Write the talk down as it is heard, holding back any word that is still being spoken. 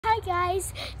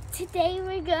guys, today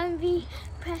we're going to be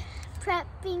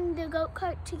prepping the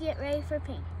go-kart to get ready for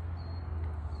paint.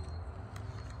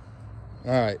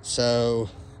 All right, so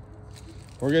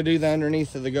we're gonna do the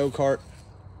underneath of the go-kart,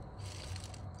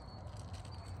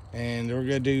 and we're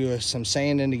gonna do some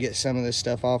sanding to get some of this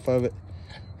stuff off of it,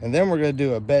 and then we're gonna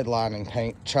do a bed lining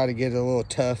paint, try to get it a little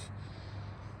tough.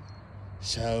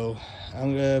 So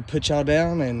I'm gonna put y'all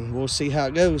down and we'll see how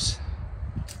it goes.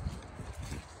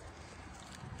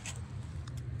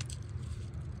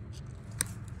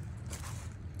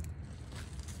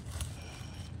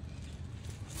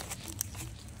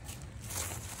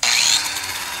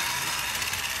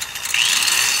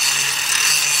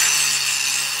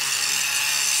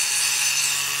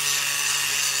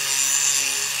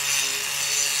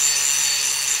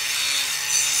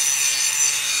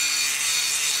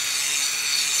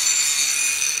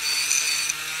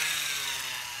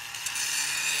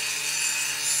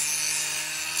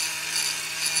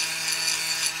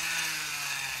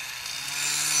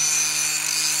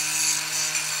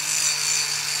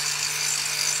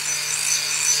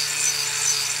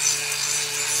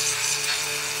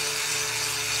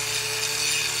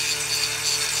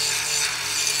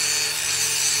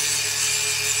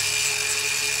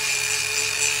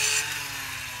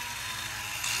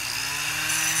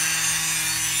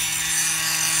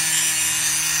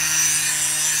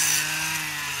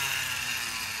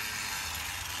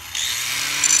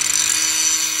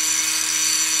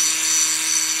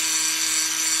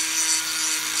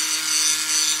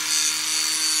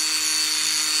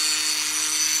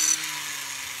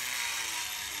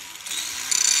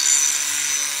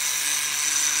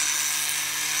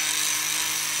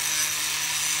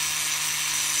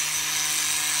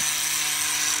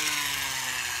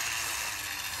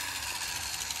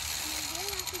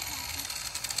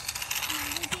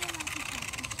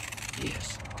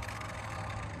 Yes.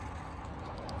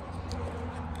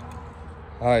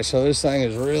 All right, so this thing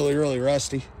is really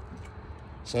rusty.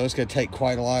 So it's gonna take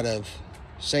quite a lot of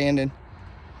sanding.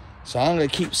 So I'm gonna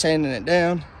keep sanding it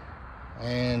down,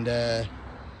 and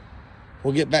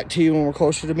we'll get back to you when we're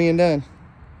closer to being done.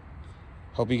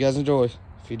 Hope you guys enjoy.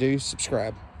 If you do,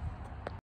 subscribe.